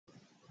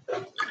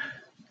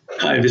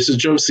Hi, this is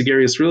Joe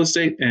Segarius Real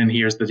Estate, and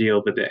here's the deal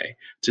of the day.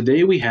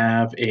 Today we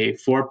have a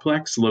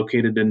fourplex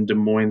located in Des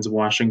Moines,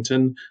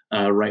 Washington,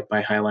 right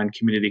by Highline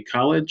Community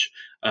College.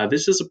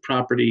 This is a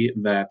property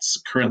that's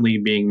currently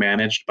being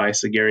managed by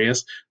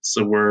Segarius,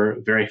 so we're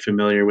very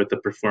familiar with the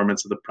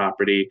performance of the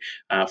property,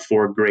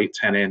 for great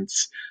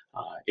tenants.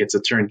 It's a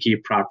turnkey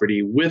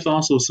property with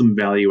also some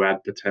value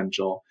add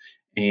potential,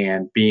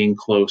 and being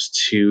close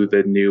to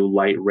the new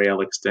light rail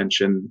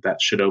extension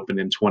that should open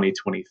in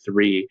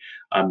 2023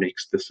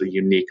 makes this a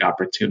unique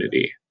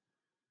opportunity.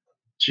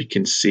 As you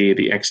can see,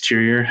 the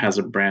exterior has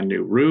a brand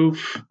new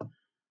roof,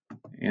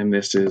 and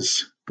this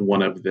is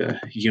one of the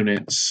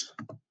units.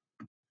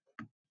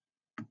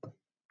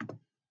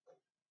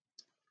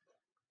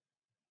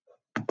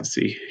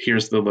 See,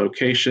 here's the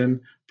location.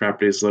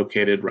 Property is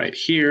located right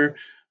here.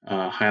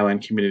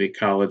 Highline Community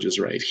College is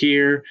right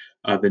here.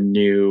 The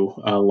new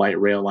light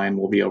rail line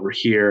will be over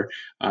here,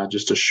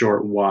 just a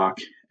short walk,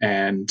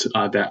 and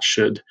that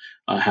should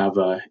have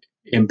an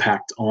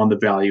impact on the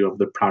value of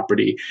the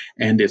property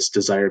and its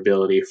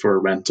desirability for a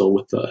rental.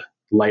 With the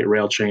light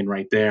rail chain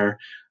right there,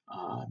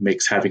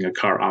 makes having a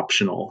car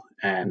optional,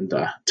 and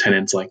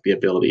tenants like the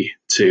ability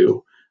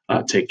to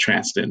take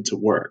transit into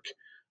work.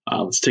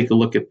 Let's take a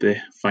look at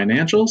the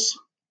financials.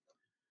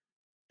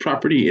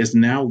 Property is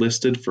now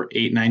listed for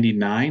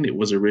 $899. It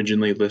was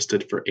originally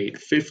listed for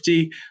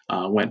 $850.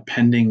 Went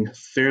pending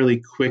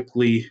fairly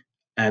quickly,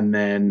 and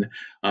then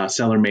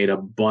seller made a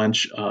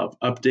bunch of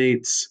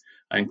updates,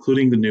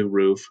 including the new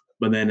roof.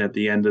 But then at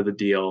the end of the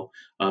deal,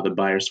 the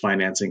buyer's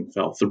financing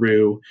fell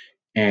through,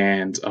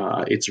 and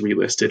it's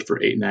relisted for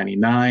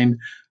 $899.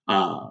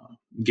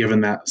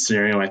 Given that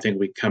scenario, I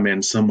think we come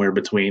in somewhere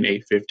between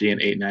 $850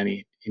 and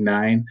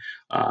 $899.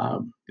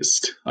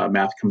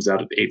 Math comes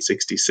out at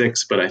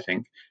 $866, but I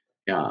think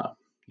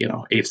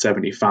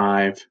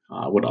 $875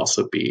 would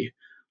also be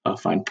a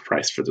fine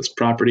price for this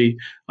property.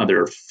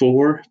 There are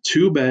 4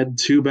 2-bed,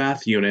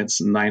 2-bath units,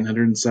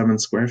 907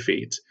 square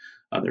feet.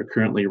 They're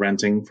currently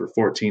renting for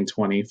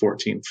 $1,420,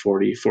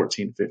 $1,440,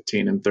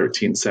 $1,415, and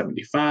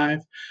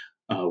 $1,375.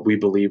 We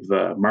believe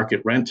the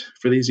market rent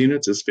for these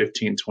units is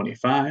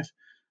 $1,525.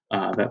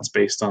 That's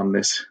based on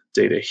this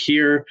data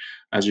here.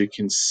 As you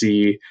can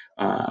see,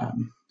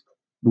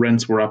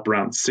 rents were up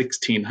around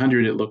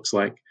 $1,600, it looks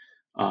like,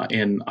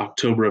 in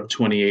October of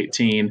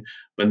 2018,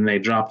 but then they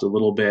dropped a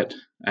little bit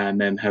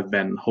and then have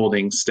been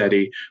holding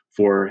steady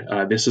for,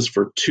 this is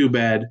for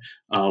 2-bed,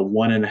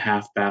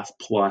 1.5 bath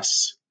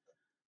plus,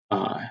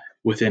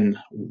 within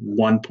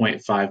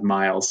 1.5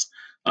 miles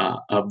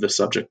of the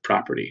subject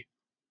property.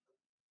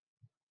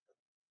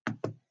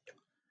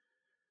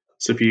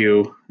 So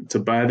to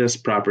buy this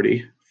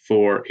property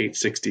for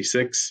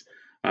 $866,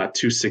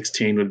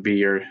 $216 would be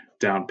your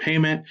down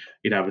payment.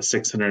 You'd have a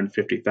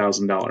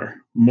 $650,000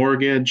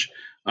 mortgage.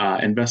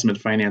 Investment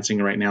financing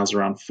right now is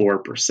around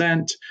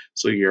 4%.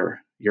 So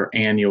your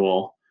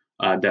annual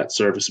debt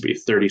service would be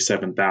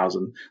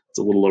 $37,000. It's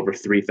a little over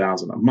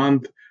 $3,000 a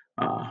month.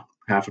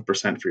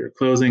 0.5% for your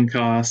closing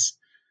costs.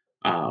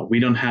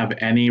 We don't have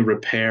any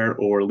repair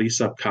or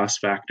lease-up costs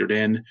factored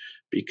in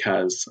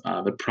because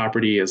the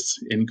property is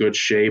in good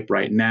shape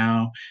right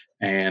now,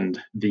 and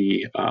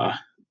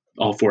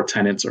all 4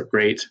 tenants are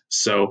great.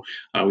 So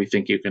we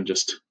think you can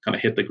just kind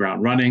of hit the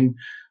ground running.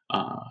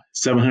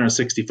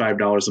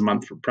 $765 a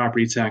month for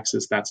property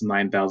taxes. That's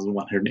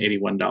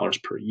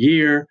 $9,181 per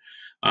year.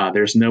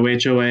 There's no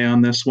HOA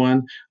on this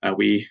one.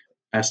 We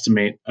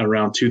estimate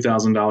around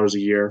 $2,000 a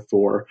year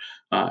for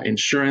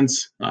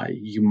insurance.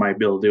 You might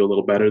be able to do a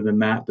little better than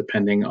that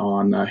depending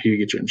on who you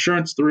get your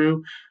insurance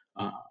through.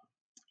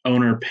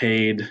 Owner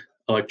paid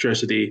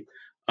electricity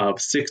of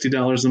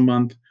 $60 a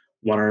month,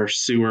 water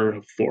sewer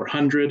of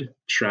 $400,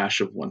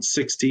 trash of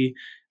 $160,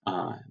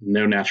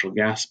 no natural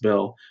gas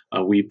bill.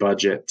 We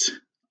budget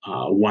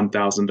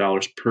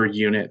 $1,000 per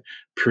unit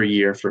per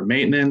year for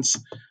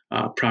maintenance.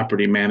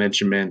 Property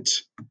management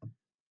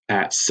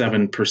at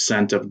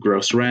 7% of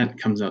gross rent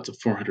comes out to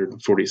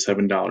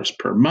 $447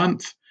 per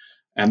month.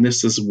 And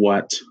this is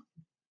what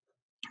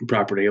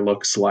property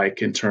looks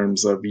like in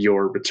terms of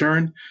your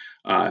return.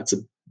 It's a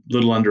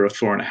little under a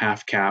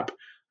 4.5 cap,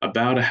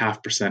 about a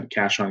 0.5%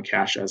 cash on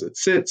cash as it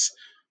sits.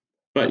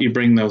 But you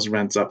bring those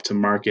rents up to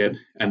market,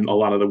 and a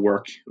lot of the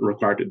work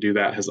required to do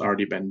that has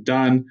already been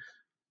done.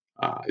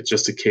 It's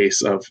just a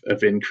case of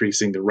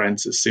increasing the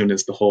rents as soon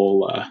as the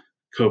whole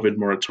COVID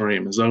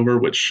moratorium is over,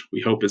 which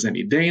we hope is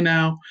any day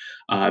now.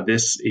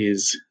 This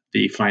is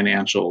the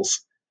financials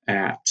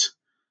at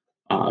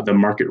the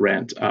market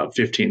rent of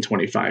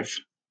 $1,525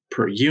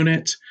 per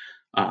unit.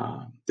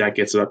 That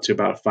gets it up to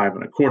about a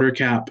 5.25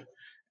 cap,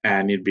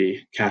 and you'd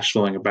be cash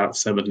flowing about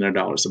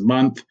 $700 a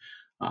month.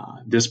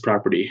 This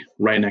property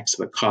right next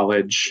to the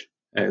college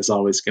is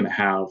always going to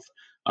have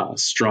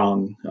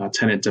strong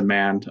tenant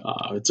demand.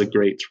 It's a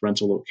great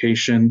rental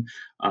location,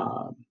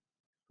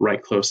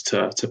 right close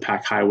to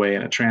Pack Highway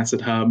and a transit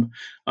hub.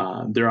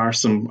 There are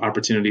some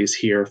opportunities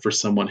here for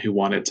someone who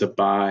wanted to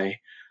buy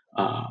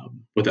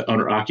with the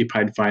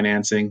owner-occupied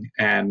financing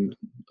and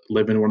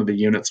live in one of the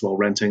units while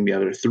renting the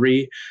other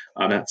 3.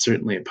 That's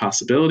certainly a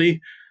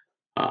possibility.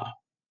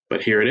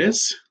 But here it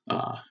is.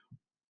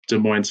 Des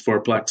Moines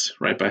fourplex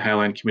right by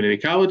Highline Community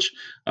College.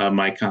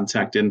 My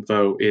contact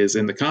info is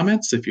in the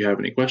comments. If you have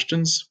any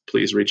questions,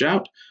 please reach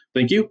out.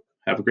 Thank you.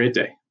 Have a great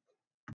day.